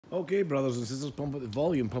Okay, brothers and sisters, pump up the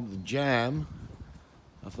volume, pump up the jam.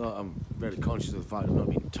 I'm very conscious of the fact I've not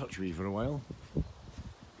been in touch with you for a while.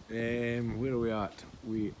 Where are we at?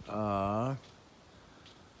 We are...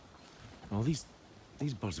 Oh, these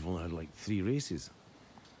birds have only had like 3 races.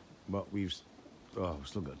 But we've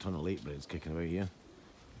still got a ton of late breds kicking about here.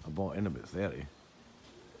 I bought in about 30.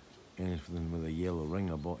 Anything with a yellow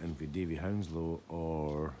ring I bought in for Davy Hounslow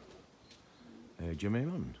or Jim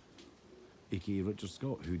Emmon, aka Richard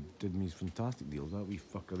Scott, who did me his fantastic deals. That wee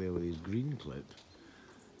fucker there with his green clip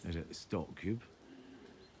is at the stock cube.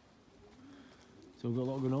 So we've got a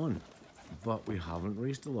lot going on, but we haven't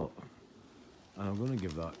raced a lot. And I'm going to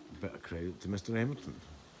give that bit of credit to Mr. Emerton,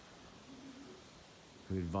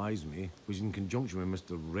 who advised me, which in conjunction with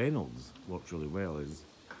Mr. Reynolds works really well, is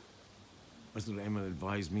Mr. Emerton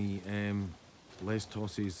advised me less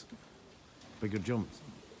tosses, bigger jumps.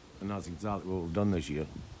 And that's exactly what we've done this year.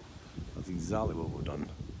 That's exactly what we've done.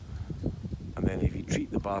 And then if you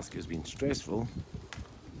treat the basket as being stressful,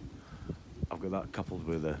 I've got that coupled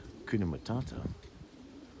with a Kuna Matata.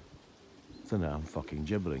 So now I'm fucking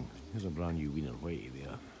gibbering. Here's a brand new wiener whitey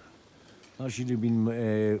there. That should have been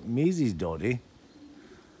Maisie's doddy.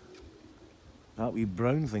 That wee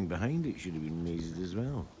brown thing behind it should have been Maisie's as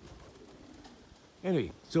well.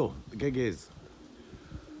 Anyway, so the gig is,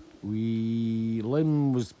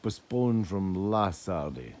 Lim was postponed from last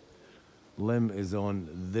Saturday. Lim is on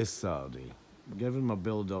this Saturday. Given my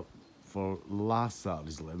build-up for last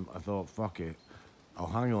Saturday's Lim, I thought, fuck it, I'll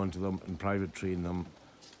hang on to them and private train them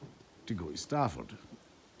to go to Stafford.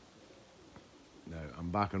 Now, I'm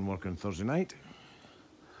back on work on Thursday night.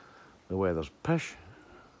 The weather's pish.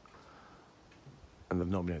 And they've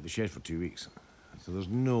not been out of the shed for 2 weeks. So there's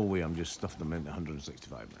no way I'm just stuffing them into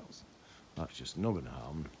 165 miles. That's just not going to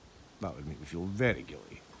happen. That would make me feel very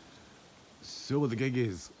guilty. So what the gig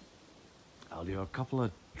is, I'll do a couple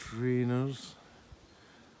of trainers,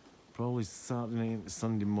 probably Saturday night and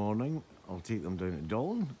Sunday morning. I'll take them down to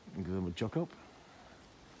Dalton and give them a chuck up.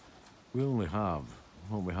 We only have,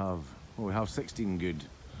 we have 16 good,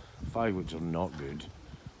 5 which are not good,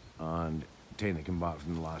 and 10 that come back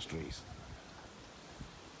from the last race.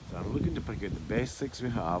 So I'm looking to pick out the best 6 we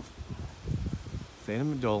have, send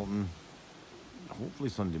them to Dalton, hopefully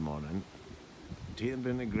Sunday morning, take them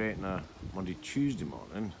down to Gretna Monday, Tuesday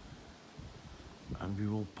morning, and we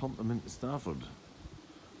will pump them into Stafford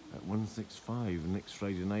at 165 next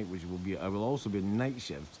Friday night, which will be, I will also be in night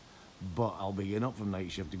shift, but I'll be getting up from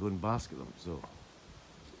night shift to go and basket them. So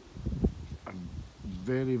I'm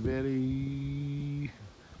very, very,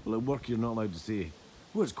 well, at work you're not allowed to say,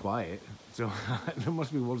 well, it's quiet, so there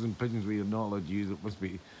must be words and pigeons where you're not allowed to use it. Must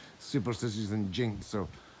be superstitious and jinx. So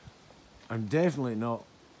I'm definitely not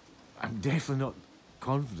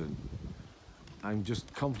confident. I'm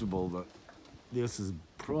just comfortable that this is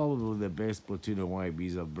probably the best platoon of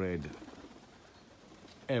YBs I've bred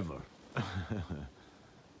ever.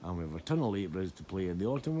 And we have a ton of late breds to play in the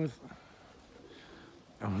autumn with.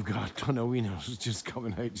 And we've got a ton of wieners just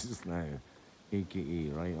coming out just now.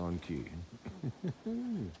 AKA right on cue.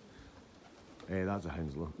 That's a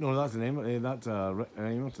Hounslow. No, that's an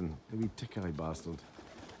Emerton. A wee tick-eye bastard.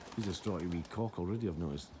 He's a strutty wee cock already, I've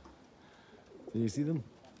noticed. Do you see them?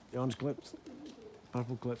 The orange clips,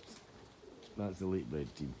 purple clips. That's the late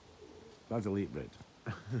bred team. That's a late bred.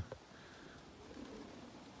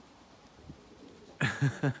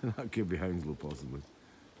 That could be Hounslow, possibly.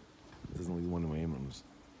 Doesn't look one of my Emertons.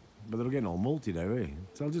 But they're getting all molty now, eh?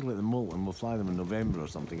 So I'll just let them molt and we'll fly them in November or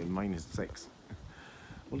something at -6.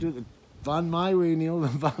 We'll do it the van my way, Neil. The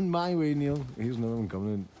van my way, Neil. Here's another one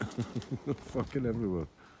coming in. They're fucking everywhere.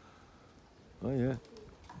 Oh, yeah.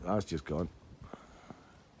 That's just gone.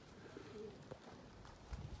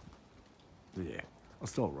 But yeah, I'll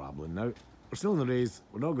stop rambling now. We're still in the race.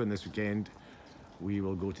 We're not going this weekend. We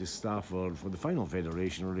will go to Stafford for the final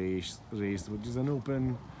Federation race, which is an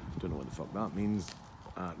open, don't know what the fuck that means,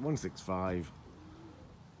 at 165.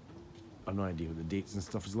 I've no idea what the dates and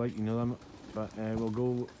stuff is like, you know them, but we'll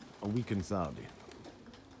go a week on Saturday.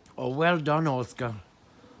 Oh, well done, Oscar.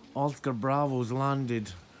 Oscar Bravo's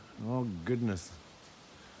landed. Oh, goodness.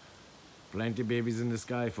 Plenty babies in the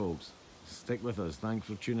sky, folks. Stick with us. Thanks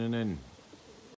for tuning in.